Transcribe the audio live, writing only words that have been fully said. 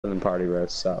than party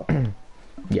roast, so.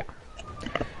 Yeah.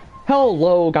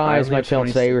 Hello guys, I my live channel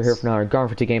today. We're here 26. for another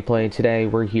Garfield gameplay. Today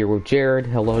we're here with Jared.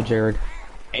 Hello, Jared.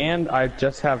 And I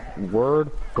just have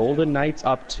word: Golden Knights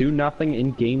up 2-0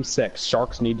 in Game 6.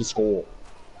 Sharks need to score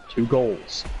 2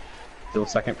 goals. Still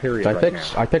second period now.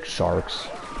 I picked Sharks.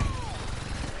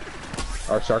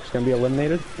 Are Sharks going to be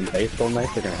eliminated? And today's Golden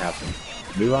Knights are going to have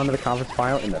to move on to the conference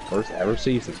final in their first ever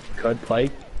season. Could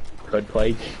play. What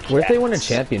if they win a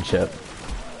championship?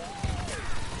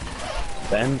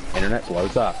 Then internet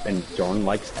blows up, and Jordan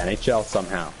likes NHL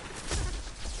somehow.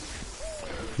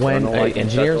 When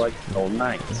engineers like Golden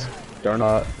Knights.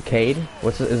 Cade,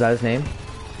 is that his name?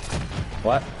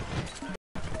 What?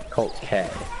 Colt K.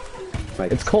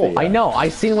 Like, It's Colt. I know. I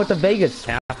seen it with the Vegas.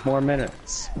 Half more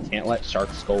minutes. Can't let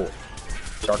Sharks score.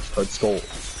 Sharks could score.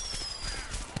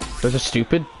 There's a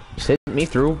stupid hit me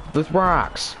through the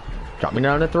rocks. Drop me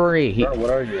down to 3. Bro, what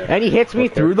are you? And he hits me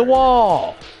through the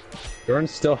wall. Jordan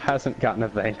still hasn't gotten a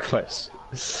vanquish.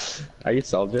 Are you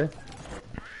Soldier?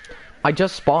 I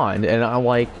just spawned, and I'm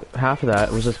like, half of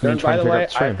that was just me trying to figure out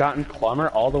the stream. I've gotten Plumber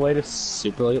all the way to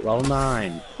Super Elite level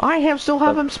 9. I still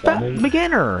have him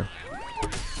beginner.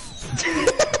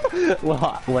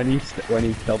 Well, when you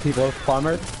kill people with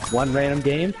Plumber, one random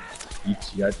game, you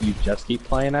just keep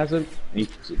playing as him.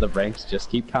 The ranks just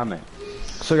keep coming.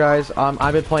 So guys,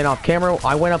 I've been playing off camera.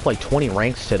 I went up like 20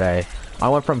 ranks today. I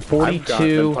went from 42. I've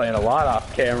been playing a lot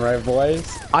off camera,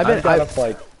 boys. I've gone up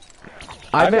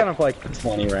like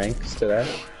 20 ranks today.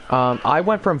 I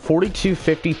went from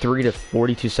 42.53 to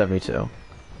 42.72.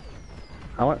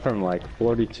 I went from like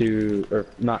 42 or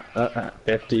not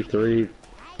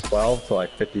 53.12 to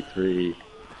like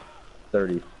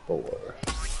 53.34.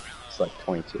 It's like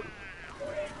 22.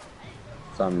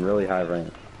 So I'm really high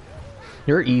ranked.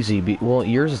 You're easy. Well,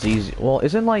 yours is easy. Well,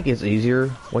 isn't like it's easier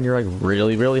when you're like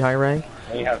really high rank?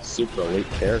 And you have super elite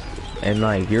characters. And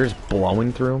like yours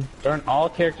blowing through them. Darn, all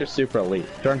characters super elite.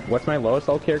 Darn, what's my lowest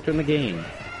level character in the game?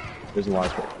 There's a lot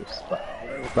of characters, but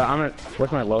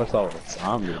what's my lowest level?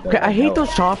 Zombie. Okay, I hate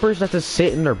those choppers that just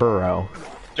sit in their burrow.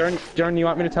 Darn, you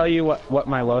want me to tell you what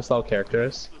my lowest level character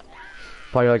is?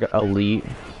 Probably like elite.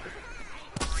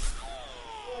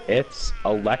 It's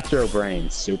Electro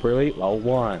Brains, super elite level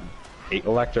 1. 8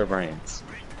 Electro Brains.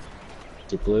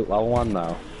 Super elite level 1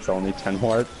 though. It's only 10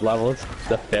 more levels.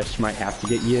 The fish might have to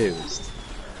get used.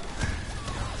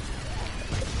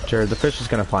 Jared, the fish is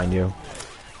gonna find you.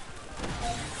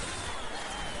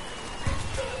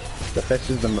 The fish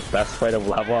is the best way to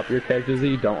level up your characters that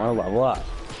you don't want to level up.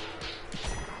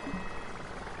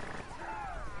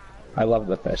 I love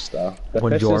the fish though.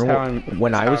 When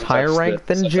I was higher ranked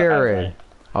than Jared.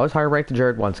 I was higher ranked than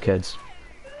Jared once, kids.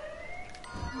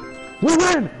 We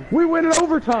win! We win in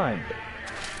overtime!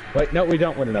 Wait, no, we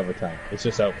don't win in overtime. It's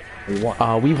just over. We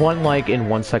won. We won like in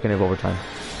 1 second of overtime.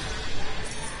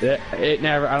 It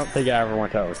never, I don't think it ever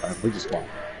went to overtime. We just won.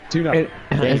 2-0.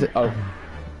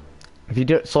 If you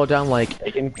do it, slow down like they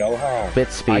can go home.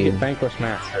 Bit speed. I get Vanquish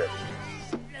Master.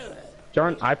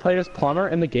 Jordan, I played as Plumber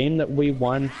in the game that we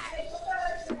won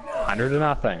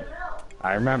 100-0.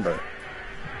 I remember.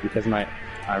 Because I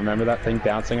remember that thing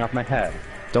bouncing off my head.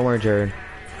 Don't worry, Jared.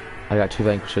 I got 2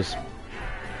 vanquishes.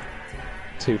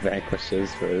 2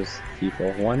 vanquishes for those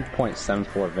people.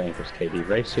 1.74 vanquish KD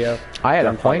ratio. I had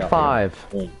a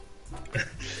 0.5.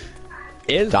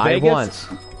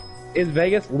 Is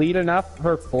Vegas lead enough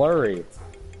for Flurry?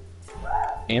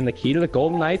 And the key to the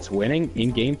Golden Knights winning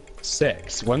in Game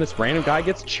 6 when this random guy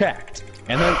gets checked,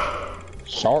 and then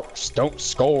Sharks don't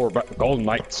score, but the Golden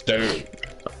Knights do.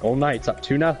 Golden Knights up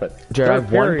 2-0. Jared, I have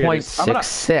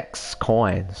 1.66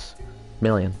 coins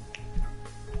million.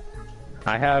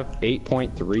 I have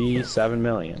 8.37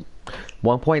 million.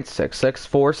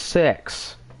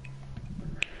 1.6646.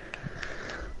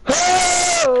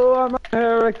 Oh, I'm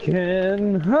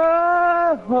American.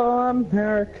 Oh,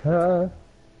 America.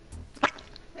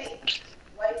 Wait,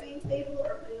 wiping table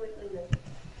or putting away clean this?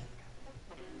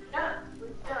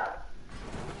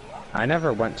 I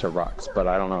never went to Rux, but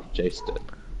I don't know if Jace did.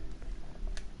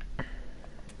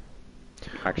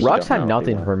 Rux had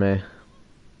nothing for me.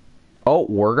 Oh,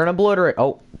 we're gonna obliterate.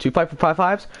 Oh,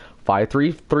 2.55s,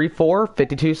 5.334,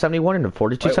 52.71, and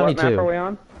 42.72. Wait, what map are we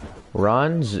on?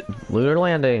 Runs Lunar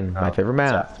Landing, my favorite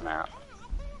map.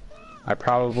 I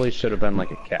probably should have been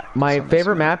like a cat. My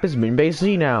favorite map is Moonbase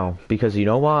Z now, because you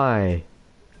know why?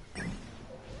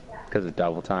 Because of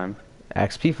double time.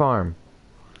 XP farm.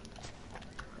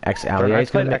 I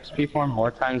played XP farm more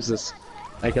times this,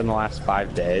 like in the last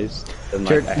 5 days. Than,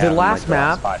 like, the last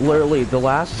map, literally, the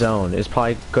last zone is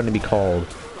probably going to be called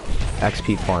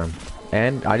XP farm.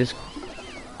 And I just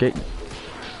get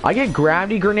I get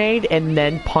gravity grenade and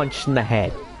then punched in the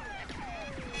head.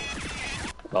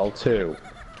 Level 2.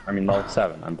 I mean level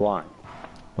 7. I'm blind.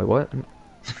 Wait, what?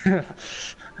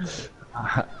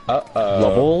 Uh-oh.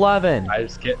 Level 11. I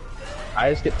just get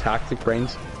toxic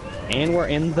brains. And we're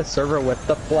in the server with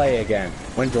the play again.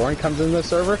 When Jordan comes in the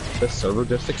server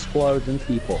just explodes in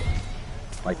people.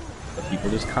 Like, the people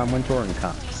just come when Jordan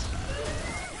comes.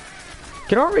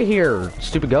 Get over here,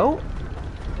 stupid goat.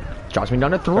 Drops me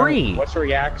down to 3. What's your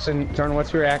reaction? Jordan,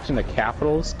 what's your reaction to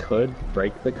Capitals could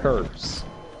break the curse?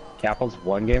 Capitals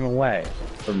 1 game away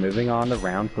from moving on to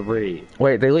round 3.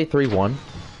 Wait, they lead 3-1?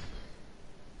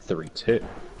 3-2.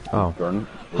 Oh. Jordan,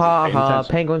 ha ha,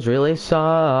 Penguins really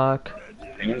suck.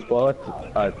 Penguins blow a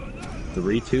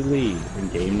 3-2 lead in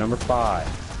game number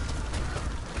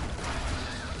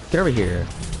 5. Get over here.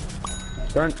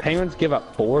 Penguins give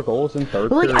up 4 goals in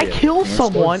third Like, period. I kill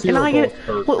someone and I get...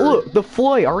 Look, the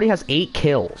Floyd already has 8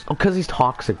 kills. Oh, because he's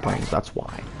toxic brains, that's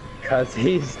why. Because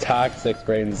he's toxic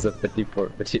brains of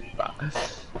 54.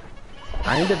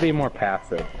 I need to be more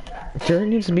passive. Jared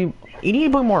needs to be... You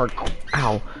need to be more...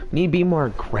 Ow. You need to be more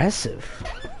aggressive.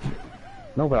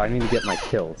 No, but I need to get my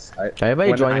kills.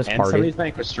 Everybody join this party. Somebody's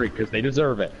vanquish streak because they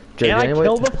deserve it. Jared, and I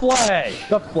kill the Flay!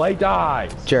 The Flay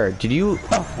dies! Jared, did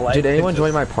anyone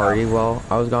join my party while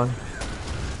I was gone?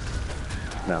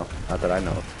 No, not that I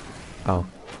know of. Oh.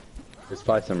 There's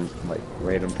probably some, like,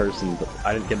 random person, but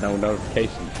I didn't get no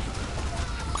notification.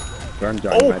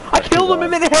 Oh, I killed him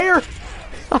in midair!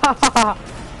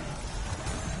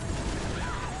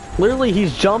 Literally,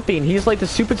 he's jumping. He's like the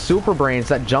stupid super brains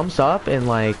that jumps up and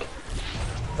like...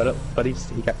 But he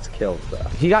got killed, though.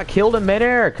 He got killed in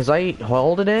midair because I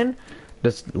held it in.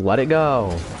 Just let it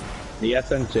go. The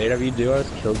GW2 duos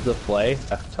killed the Flay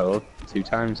a total of 2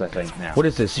 times, I think, now. What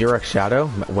is this, Xerox Shadow?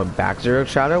 When back Xerox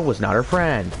Shadow was not our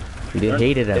friend. We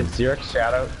hated him. It's Xerox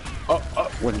Shadow.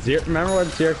 Remember when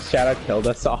Xerox Shadow killed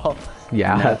us all?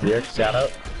 Yeah. Now Xerox Shadow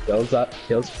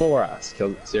kills for us.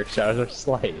 Xerox Shadows are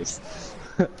slaves.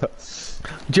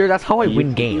 Jared, that's how I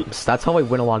win games. That's how I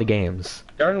win a lot of games.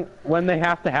 When they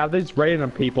have to have these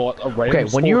random people at a random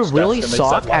when you really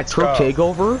suck at Troop go.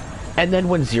 Takeover, and then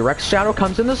when Xerox Shadow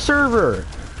comes in the server,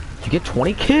 you get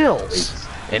 20 kills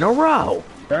in a row.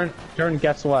 Jordan,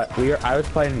 guess what? I was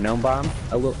playing Gnome Bomb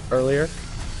a little earlier.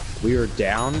 We were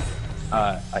down,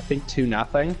 I think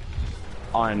 2-0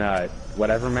 on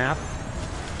whatever map.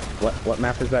 What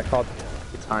map is that called?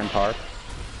 The Time Park.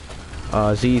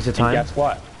 Z's the time. And guess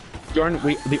what? Jordan,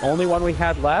 the only one we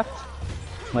had left,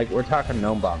 like we're talking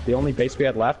Gnome Bomb, the only base we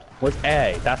had left was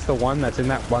A. That's the one that's in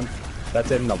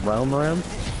the Rome room.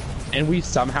 And we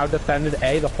somehow defended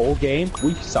A the whole game.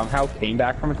 We somehow came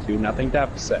back from a 2-0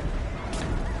 deficit.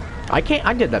 I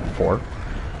did that before.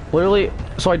 Literally,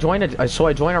 so I joined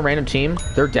a random team.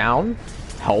 They're down.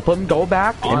 Help them go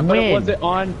back and win.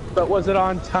 Was it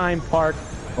on Time Park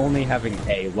only having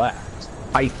A left?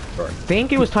 I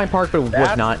think it was Time Park, but it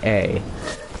was not A.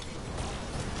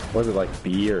 Was it like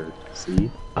B or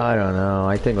C? I don't know.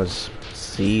 I think it was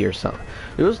C or something.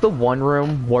 It was the one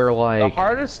room where like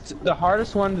the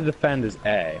hardest one to defend is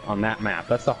A on that map.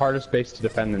 That's the hardest base to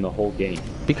defend in the whole game.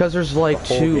 Because there's like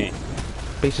 2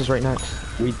 bases right next.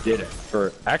 We did it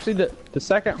for actually the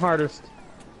second hardest,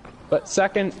 but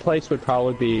second place would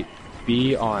probably be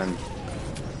B on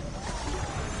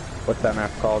what's that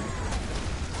map called?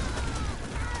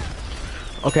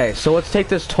 Okay, so let's take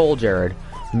this toll, Jared.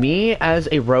 Me as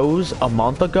a Rose a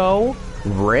month ago,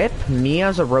 rip. Me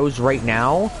as a Rose right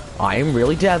now, I am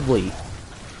really deadly.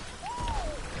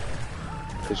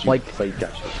 Because you played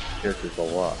characters a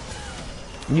lot.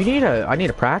 I need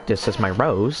to practice as my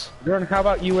Rose. Jordan, how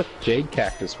about you with Jade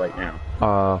Cactus right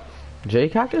now?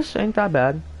 Jade Cactus ain't that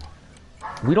bad.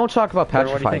 We don't talk about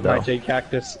Petrified, though. My Jade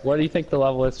Cactus? What do you think the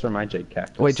level is for my Jade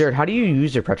Cactus? Wait, Jared, how do you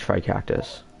use your Petrified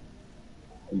Cactus?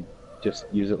 You just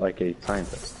use it like a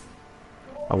scientist.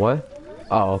 A what?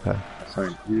 Oh, okay.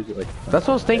 Sorry, use it like that's what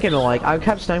I was thinking, like, I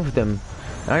kept staying with him,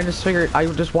 and I just figured, I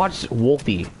just watched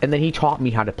Wolfie, and then he taught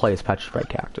me how to play his Petrified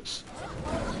Cactus.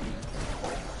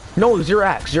 No,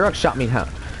 Xerox shot me how.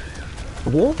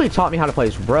 Wolfie taught me how to play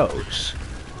his Rose.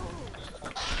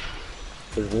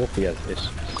 Because Wolfie has issues.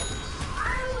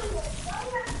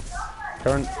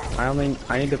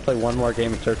 I need to play one more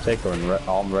game of Turf Takeover and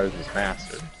all Rose is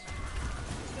mastered.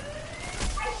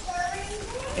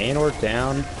 And we're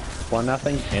down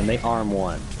 1-0, and they arm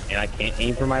one, and I can't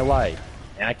aim for my life,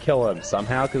 and I kill him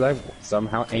somehow because I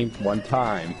somehow aimed one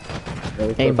time.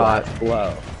 Really Aimbot.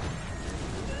 Blow.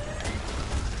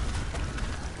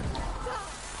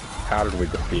 How did we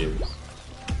defuse?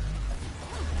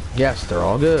 Yes, they're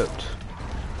all good.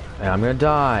 And I'm gonna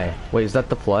die. Wait, is that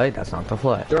the play? That's not the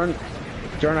play.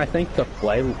 Jordan, I think the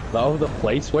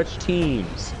play switch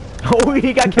teams. Oh,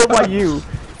 he got killed by you.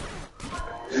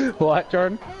 What,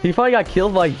 Jordan? He probably got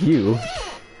killed by you.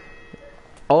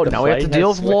 Oh, now we have to deal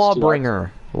with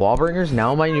Lawbringer. Lawbringer's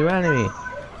now my new enemy.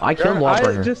 I killed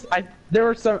Lawbringer. There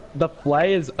were some. The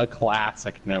play is a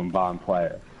classic gnome bomb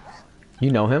player.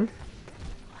 You know him?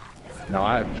 No,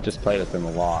 I've just played with him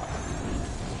a lot.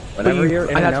 Whenever you're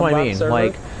in a that's what I mean. server,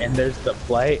 like, and there's the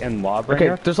play and Lawbringer.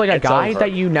 Okay, there's like a guy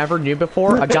that you never knew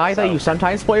before, a guy that you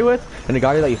sometimes play with, and a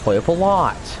guy that you play with a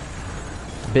lot.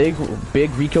 Big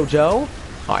Rico Joe,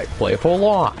 I play with a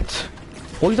lot.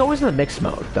 Well, he's always in the mixed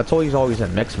mode. That's why he's always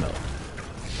in mixed mode.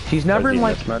 He's never in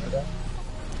like.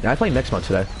 Yeah, I played mixed mode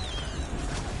today.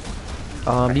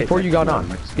 Before you got on,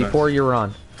 before you were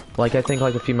on, like I think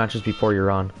like a few matches before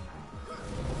you're on.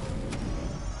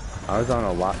 I was on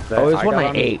a lot today. Oh, it was when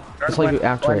I ate. It's like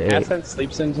after I ate. Essence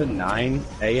sleeps into 9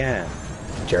 a.m.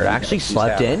 Jared actually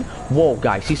slept in? Whoa,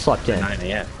 guys, he slept in. 9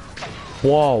 a.m.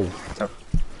 Whoa.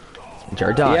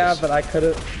 Jared dies. Yeah, but I could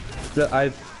have...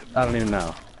 I don't even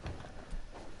know.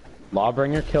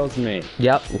 Lawbringer kills me.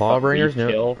 Yep, Lawbringer's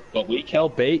new. But we kill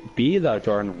B though,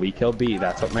 Jordan. We kill B.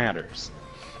 That's what matters.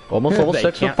 Almost level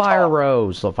 6 with Fire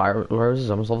Rose. So Fire Rose is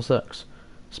almost level 6.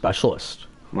 Specialist.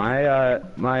 My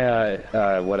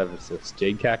whatever is this?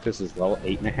 Jade Cactus is level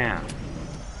 8.5.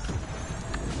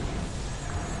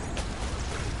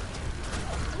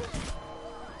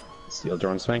 Steel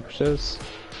Drone Vanquishes.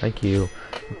 Thank you.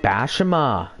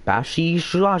 Bashima.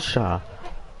 Bashisha.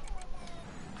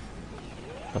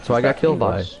 That's who I got killed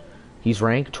by. He's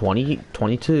ranked 22.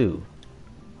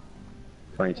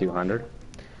 2200?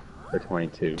 Or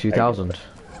 22? 2000.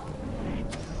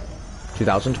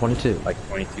 2022. Like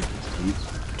 22 prestige?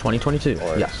 2022,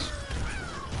 or... yes.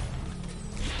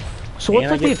 So what's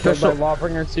like the official...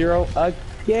 Lawbringer 0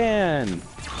 again!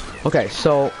 Okay,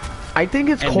 so I think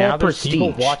it's called Prestige.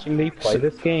 People watching me play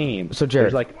this game. So Jared,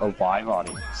 there's like a live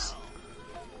audience.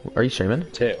 Are you streaming?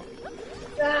 2.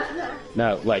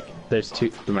 No, like there's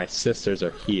 2. My sisters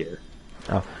are here.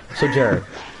 Oh, so Jared,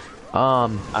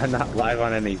 I'm not live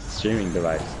on any streaming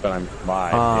device, but I'm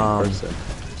live in person.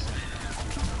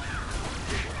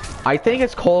 I think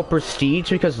it's called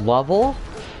Prestige because level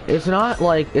is not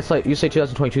like, it's like you say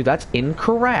 2022, that's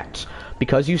incorrect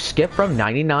because you skip from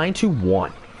 99 to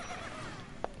 1.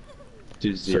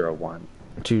 To 0, 1.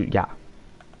 To, yeah.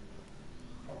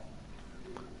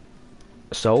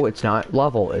 So it's not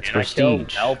level, it's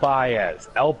Prestige. El Baez.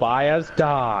 El Baez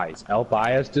dies. El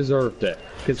Baez deserved it.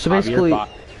 So basically,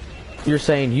 you're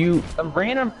saying you... Some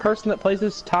random person that plays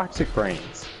this Toxic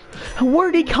Brains.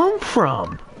 Where'd he come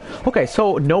from? Okay,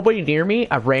 so nobody near me,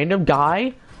 a random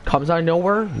guy comes out of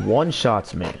nowhere,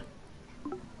 one-shots me.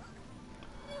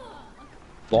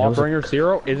 Lawbringer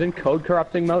 0 is in code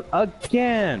corrupting mode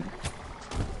again.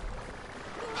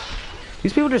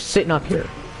 These people are just sitting up here.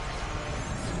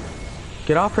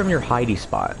 Get off from your hidey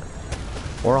spot,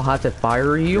 or I'll have to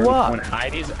fire you up. When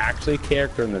Heidi's actually a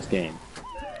character in this game.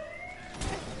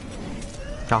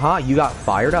 Haha, you got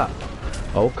fired up.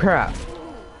 Oh crap.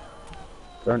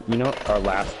 You know what our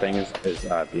last thing is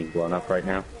being blown up right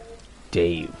now?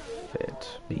 David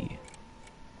B.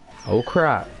 Oh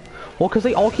crap. Well, because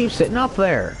they all keep sitting up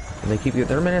there. And they keep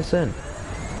their minutes in.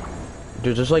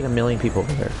 There's just like a million people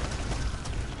over there.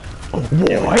 What?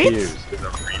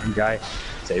 The random guy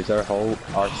saves our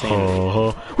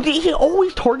sanity. He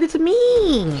always targets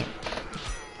me.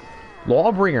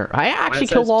 Lawbringer. I actually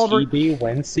killed Lawbringer. TB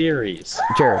win series.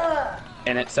 Jared.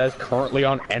 And it says currently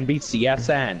on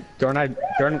NBCSN.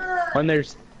 When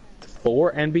there's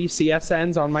 4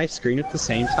 NBCSNs on my screen at the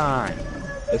same time.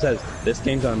 It says this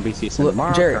game's on NBCSN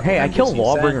tomorrow. Jared, hey, I killed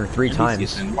Lawbringer 3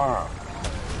 times. And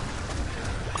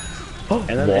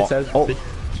then it says and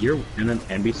then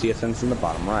NBCSN's in the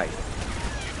bottom right.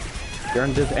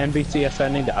 Does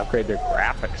NBCSN need to upgrade their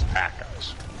graphics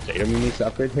package? JW needs to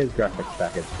upgrade his graphics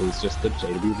package. It's just the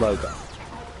JW logo.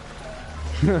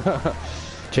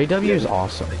 JW is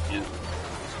awesome.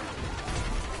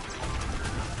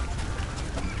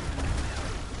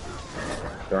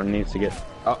 Jordan needs to get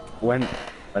when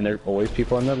there's always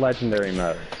people in the legendary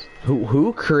modes.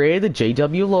 Who created the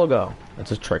JW logo?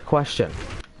 That's a trick question.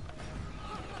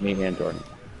 Me and Jordan.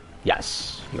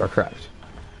 Yes, you are correct.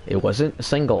 It wasn't a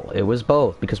single, it was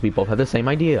both, because we both had the same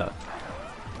idea.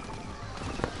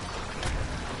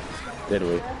 Did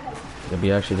we? Yeah,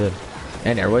 we actually did.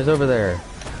 And everybody's over there.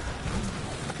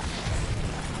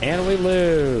 And we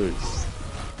lose.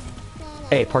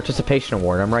 Hey, participation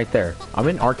award, I'm right there. I'm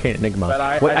in Arcane Enigma.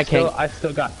 But wait, I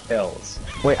still got kills.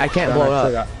 Wait, I can't blow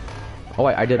up. Oh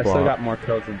wait, I did blow up. I still got more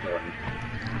kills than Jordan.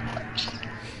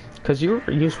 Cause you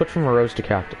switched from a rose to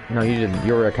cactus. No, you didn't.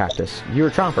 You were a cactus. You were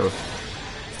a chomper.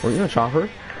 Were you a chomper?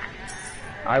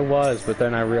 I was, but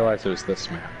then I realized it was this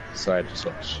map, so I had to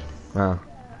switch. Oh.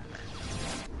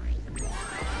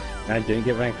 And I didn't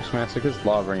get Vanquish Master because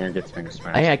Lawbringer gets Vanquish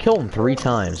Master. Hey, I killed him 3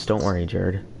 times. Don't worry,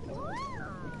 Jared.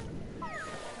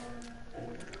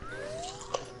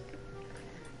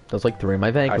 That's like 3 of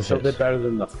my vanquishes. I still did better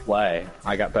than the Flay.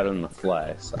 I got better than the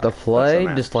Flay. So the Flay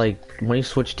just like when he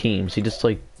switched teams, he just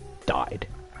like died.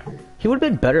 He would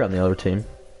have been better on the other team.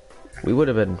 We would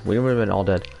have been all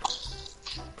dead.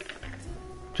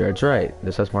 Jared's right.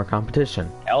 This has more competition.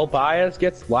 El Baez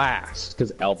gets last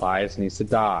because El Baez needs to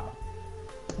die.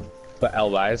 But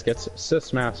El Baez gets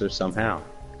Assist Master somehow.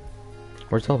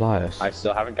 Where's El Bias? I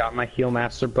still haven't got my Heal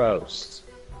Master boast.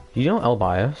 You know El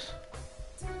Bias?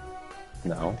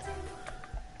 No.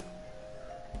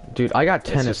 Dude, I got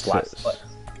 10 It's just assists. last.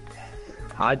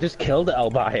 I just killed El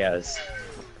Baez.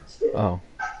 Oh.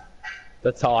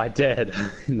 That's all I did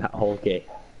in that whole game.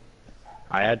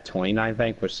 I had 29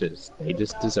 vanquishes. They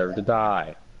just deserve to die.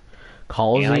 And I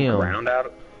Coliseum. ground out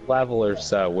a level or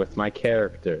so with my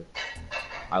character.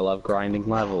 I love grinding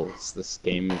levels. This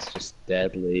game is just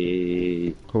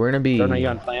deadly. We're gonna be... Don't know you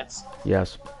on plants?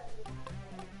 Yes.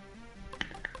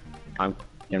 I'm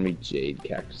gonna be Jade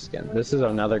Cactus again. This is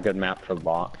another good map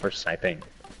for sniping.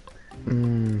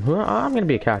 I'm gonna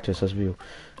be a cactus as you.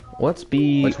 Let's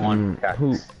be... Which one?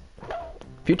 Who?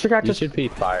 Future You cactus? should be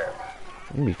fire.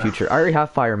 I'm gonna be future. I already have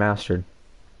fire mastered.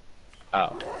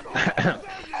 Oh.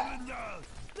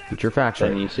 Future faction.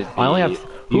 Then you should be I only have...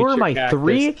 Who are Future my Cactus.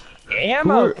 3...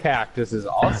 Ammo Cactus is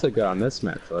also good on this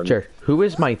map. So Sure. Who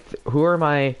are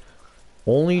my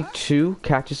only 2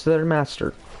 cactuses that are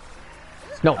mastered?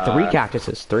 No, 3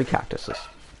 cactuses. 3 cactuses.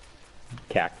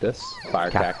 Cactus,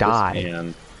 fire Cacti. cactus,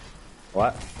 and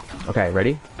what? Okay,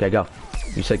 ready? Okay, go.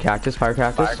 You said cactus, fire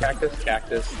cactus? Fire cactus,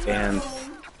 cactus, and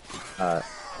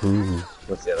Ooh.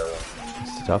 what's the other one?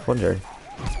 It's a tough one, Jared.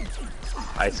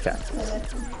 Ice cactus.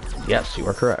 Yes, you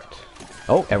are correct.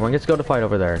 Oh, everyone gets to go to fight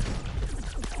over there.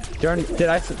 Jordan,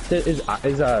 is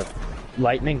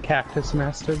lightning cactus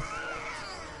mastered?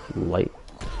 Light.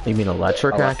 You mean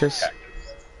electric cactus?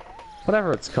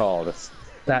 Whatever it's called, it's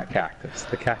that cactus.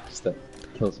 The cactus that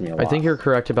kills me a lot. I think you're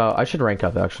correct about... I should rank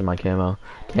up, actually, my camo.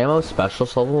 Camo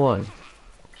specialist level 1.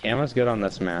 Camo's good on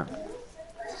this map.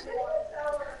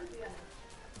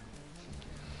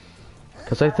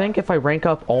 Because I think if I rank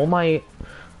up all my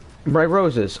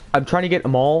roses, I'm trying to get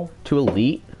them all to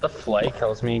elite. The Flay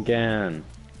kills me again.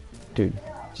 Dude.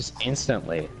 Just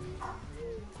instantly.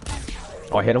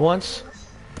 Oh, I hit him once?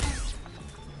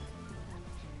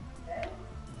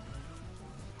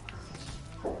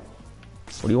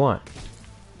 What do you want?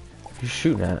 You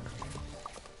shooting at?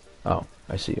 Oh,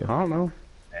 I see you. I don't know.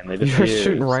 And they You're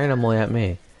shooting randomly at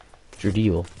me. It's your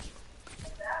deal.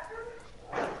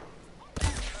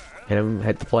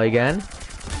 Hit the play again.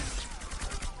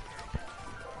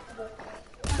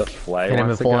 The Flay Hit him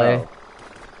wants in to play. go.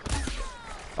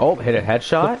 Oh, hit a The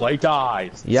headshot. Flay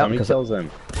dies. Yep, Somebody 'cause kills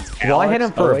him. Well, I hit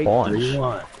him for a bunch.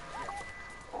 0831.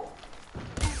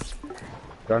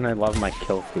 Don't I love my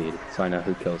kill feed, so I know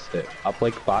who kills it.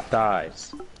 Uplink bot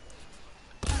dies.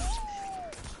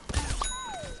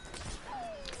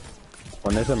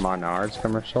 When there's a Monards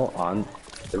commercial on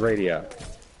the radio.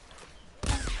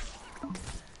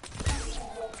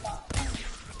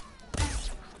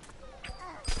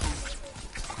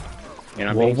 And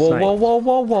I'm Whoa, being whoa, sniped. whoa, whoa,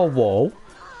 whoa, whoa, whoa.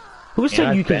 Who And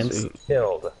said you I've been can...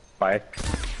 killed by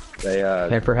they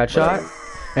Hit for headshot?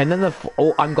 And then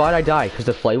oh, I'm glad I died, because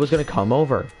the Flay was going to come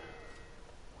over.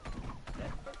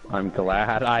 I'm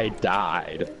glad I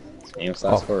died. Famous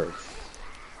last words.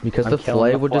 Because I'm the killing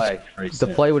Flay the would Flay just... very The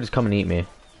soon. Flay would just come and eat me.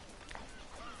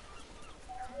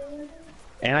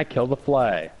 And I killed the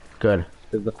Flay. Good.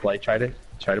 Did the Flay try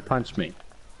to punch me?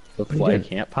 The Flay did.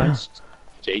 can't punch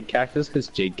Jade Cactus because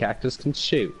Jade Cactus can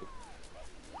shoot.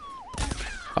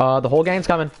 The whole gang's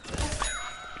coming.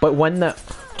 But when the...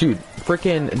 Dude,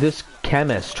 freaking this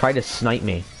chemist tried to snipe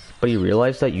me. But he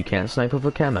realized that you can't snipe with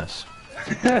a chemist.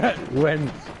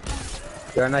 And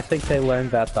I think they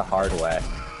learned that the hard way.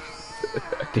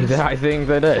 I think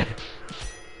they did.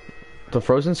 The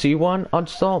Frozen Sea one,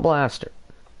 Unsalt Blaster.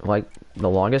 Like, the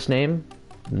longest name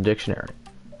in the dictionary.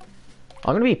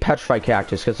 I'm gonna be Petrified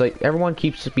Cactus, because like, everyone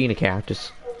keeps being a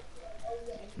cactus.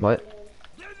 What?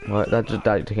 What? That just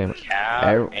died to him.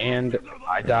 And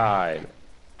I died.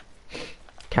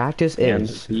 Cactus And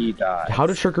is... he died. How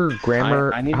to trigger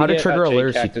grammar... I need how to get trigger a Jade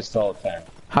literacy... Cactus all the time.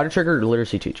 How to trigger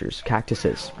literacy teachers. Cactus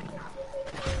is.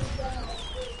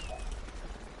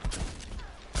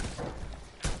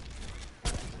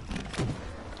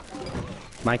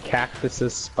 My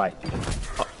cactus's spike.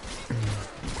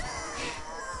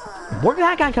 Where did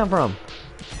that guy come from?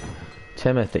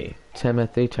 Timothy.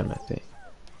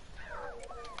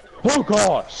 Oh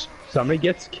gosh! Somebody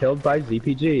gets killed by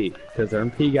ZPG because they're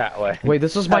in P-Gatway. Wait,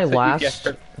 this is my last...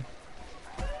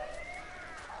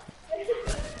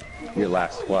 Your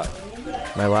last what?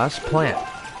 My last plant.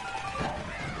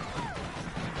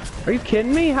 Are you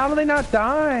kidding me? How do they not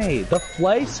die? The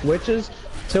flay switches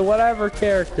to whatever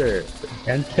character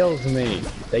and kills me.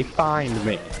 They find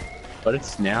me. But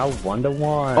it's now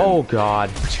 1-to-1. Oh god.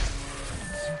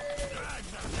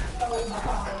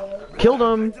 Killed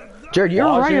him! Jared, you're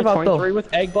right about 23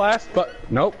 with Egg Blast, but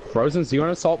nope. Frozen Zero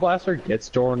and Assault Blaster gets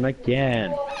Jordan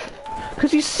again.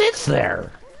 Because he sits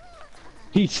there.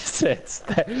 He sits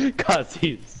there because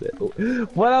he's...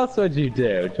 What else would you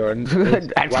do, Jordan?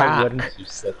 Attack. Why wouldn't you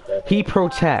sit there? He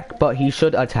protect, but he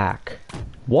should attack.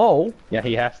 Whoa. Yeah,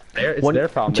 he has... It's their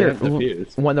problem. Jared, they don't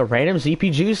defuse. when the random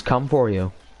ZPGs come for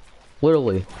you,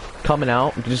 literally, coming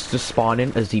out, just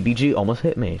spawning a ZPG almost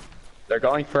hit me. They're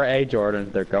going for A,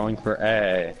 Jordan. They're going for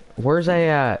A. Where's A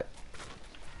at?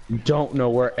 You don't know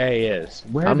where A is.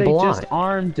 Where I'm they blind. just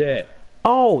armed it.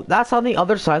 Oh, that's on the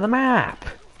other side of the map.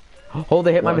 Oh,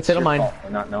 they hit my potato mine.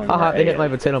 Haha, they hit my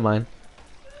potato mine.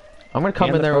 I'm gonna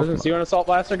come in there. Frozen Zero and Assault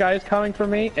Blaster guy is coming for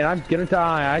me, and I'm gonna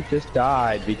die. I just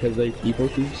died because people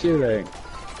keep shooting.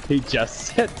 He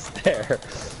just sits there.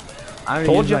 I'm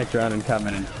gonna use my drone and come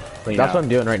in and clean That's out. what I'm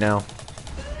doing right now.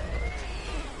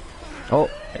 Oh,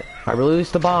 I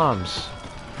released the bombs.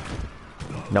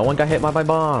 No one got hit by my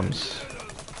bombs.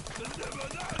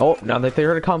 Oh, now they're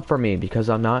gonna come for me because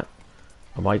I'm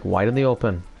like wide in the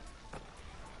open.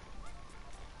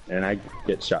 And I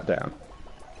get shot down.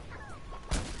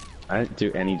 I didn't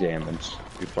do any damage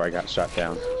before I got shot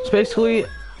down. It's basically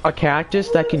a cactus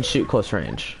that can shoot close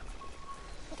range.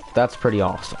 That's pretty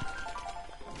awesome.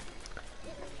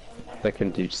 That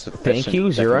can do sufficient. Thank you,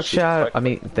 Xerox Shadow.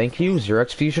 Thank you,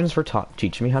 Xerox Fusions, for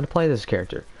teaching me how to play this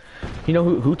character. You know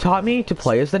who taught me to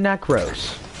play as the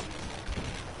Necros?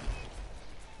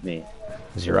 Me.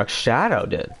 Xerox Shadow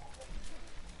did.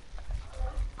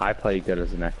 I play good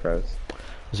as a Necros.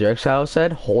 Xerox Shadow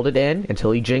said, hold it in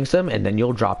until he jinx him, and then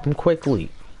you'll drop him quickly.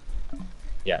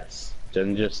 Yes.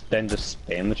 Then just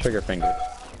spam the trigger finger.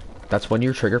 That's when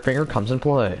your trigger finger comes in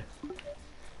play.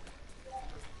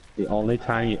 The only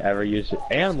time you ever use it.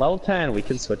 And level 10, we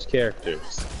can switch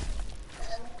characters.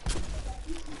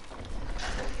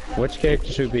 Which character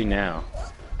should we be now?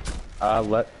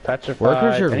 Let Petrified.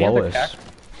 Where's your lowest?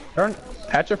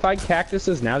 Petrified Cactus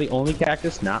is now the only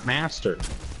cactus not mastered.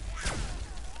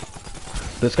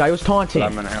 This guy was taunting. But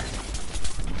I'm gonna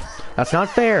have... That's not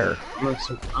fair.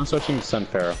 I'm switching to Sun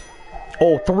Pharaoh.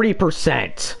 Oh,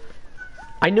 3%.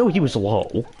 I knew he was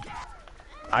low.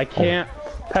 I can't.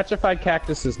 Petrified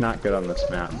Cactus is not good on this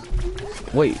map.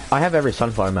 Wait, I have every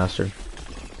Sunflower mastered.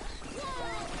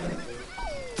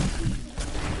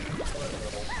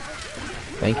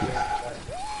 Thank you.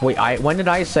 Wait, when did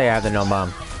I say I have the no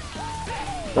bomb?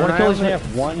 I only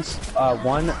have one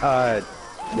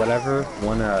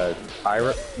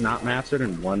pirate not mastered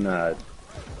and one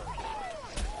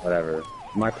whatever.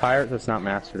 My pirate that's not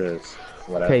mastered is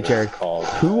whatever. Okay, Jared. It's called.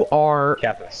 Who are?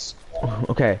 Cactus.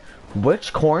 Okay,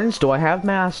 which corns do I have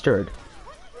mastered?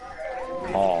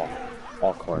 All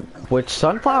corn. Which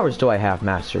sunflowers do I have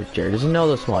mastered? Jared doesn't know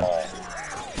this one.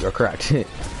 You're correct.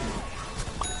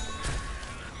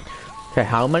 Okay,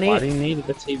 how many? Why do you need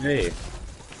the TV?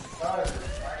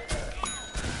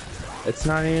 It's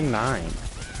not even 9.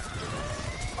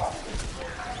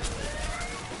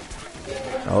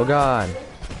 Oh god.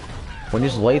 When you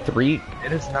just lay 3.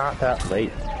 It is not that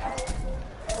late.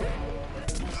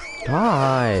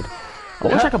 God. I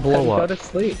wish I could blow up. Go to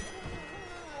sleep.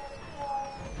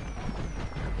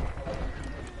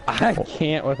 I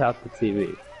can't without the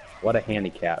TV. What a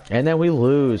handicap. And then we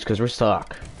lose because we're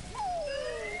stuck.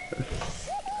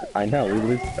 I know, we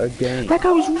lose a game. That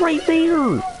guy was right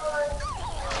there!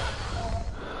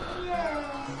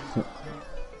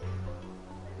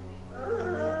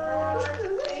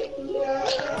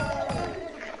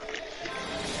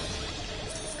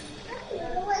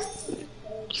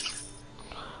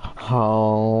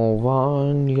 Havanya.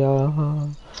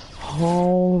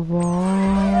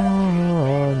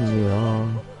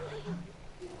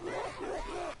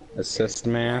 Assist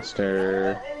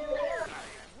master.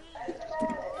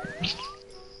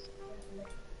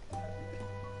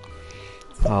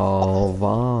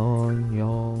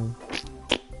 Havanya.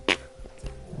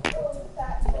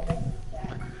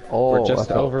 Oh, we're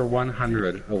just over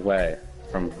 100 away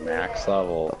from max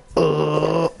level.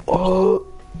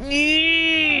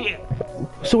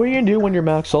 So what are you gonna do when you're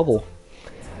max level?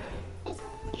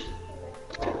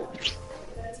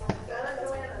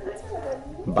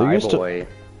 Bye, used to- boy.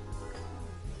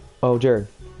 Oh, Jared,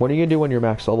 what are you gonna do when you're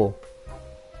max level?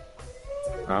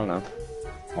 I don't know.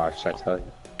 Why should I tell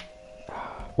you?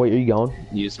 Wait, are you going?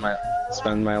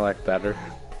 Spend my life better.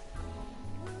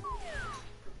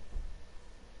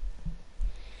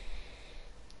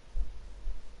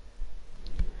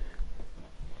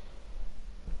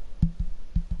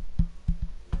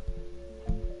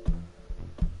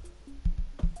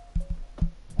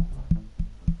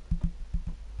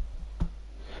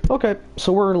 Okay,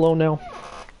 so we're alone now.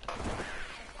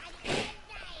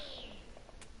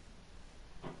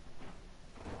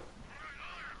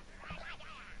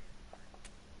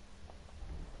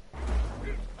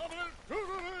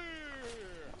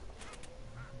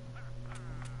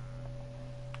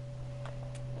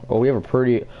 Oh, we have a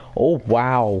pretty... Oh,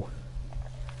 wow.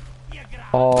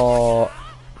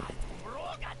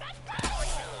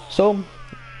 So,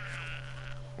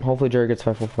 hopefully Jerry gets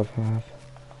 5-4-5-5.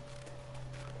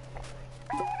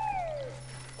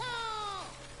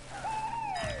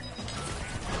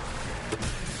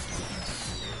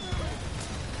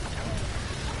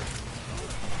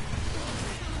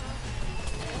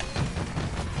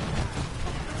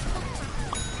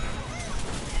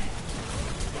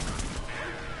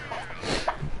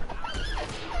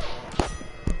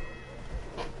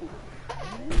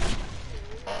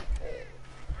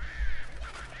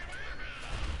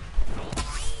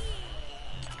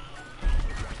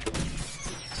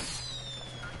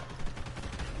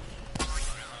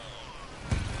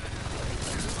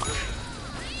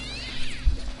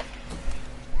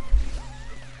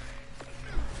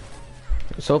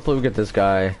 So hopefully we get this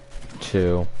guy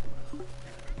to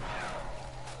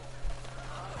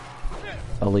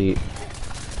elite.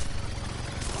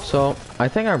 So I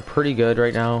think I'm pretty good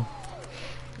right now.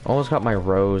 Almost got my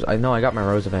rose. I know I got my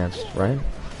rose advanced, right?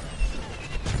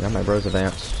 I got my rose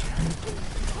advanced.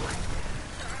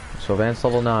 So advanced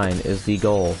level 9 is the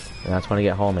goal, and that's when I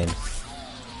get homing.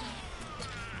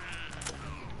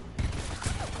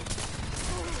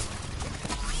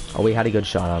 Oh, we had a good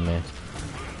shot on me.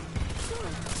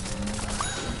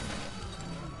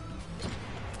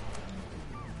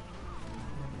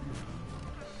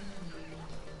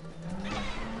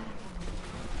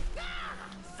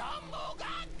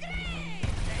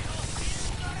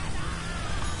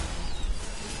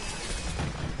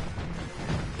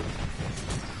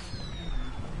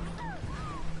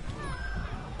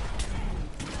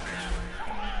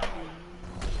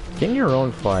 Get in your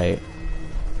own fight.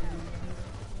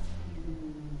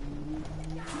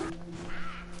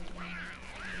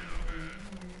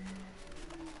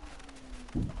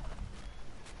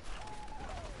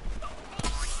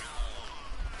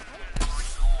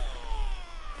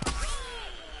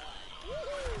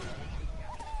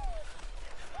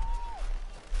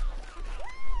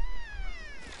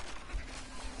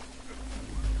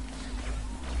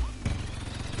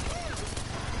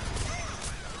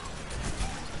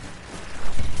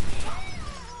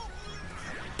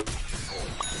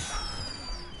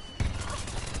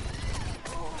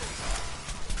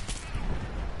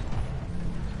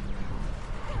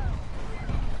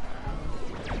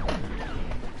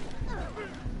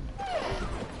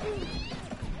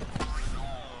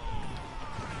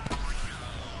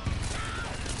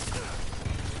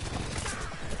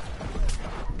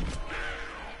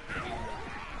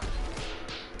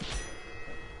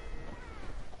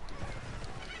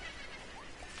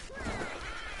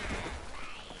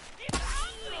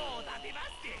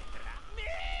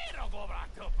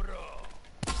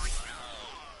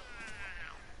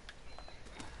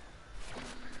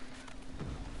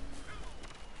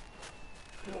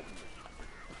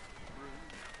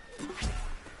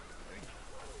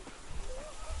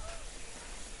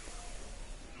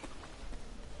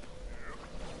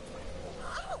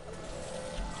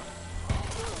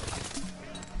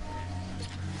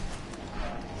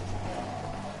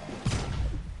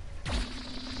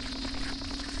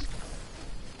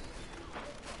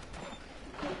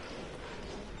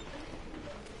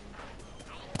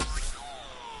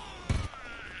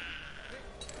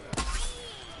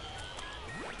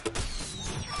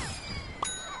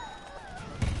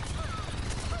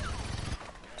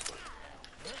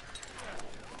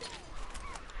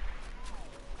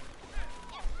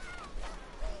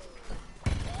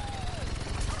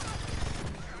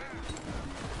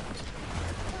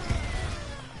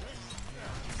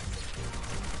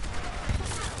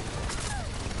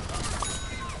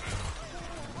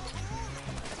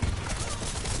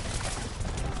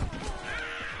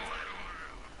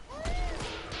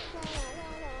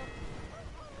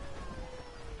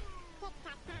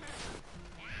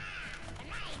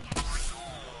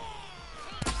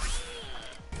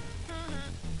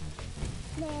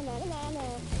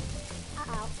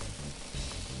 Uh-oh.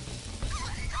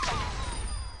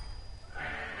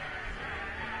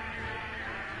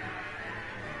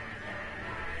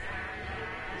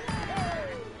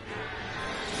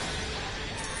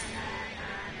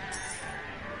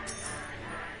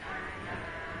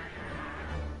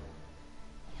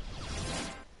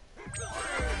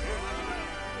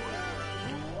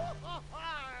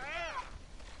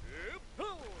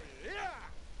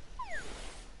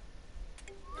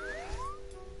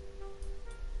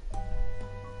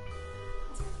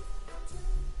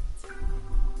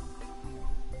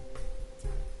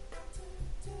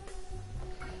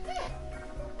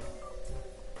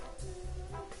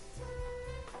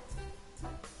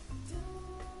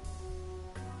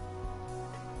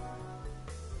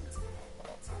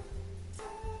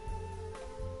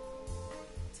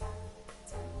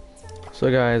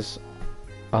 So guys,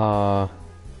 I'll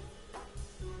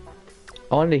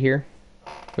end it here.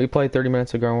 We played 30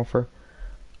 minutes of Garden Warfare.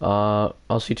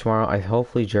 I'll see you tomorrow.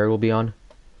 Hopefully Jared will be on.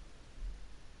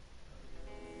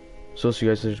 So see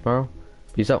you guys tomorrow.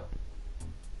 Peace out.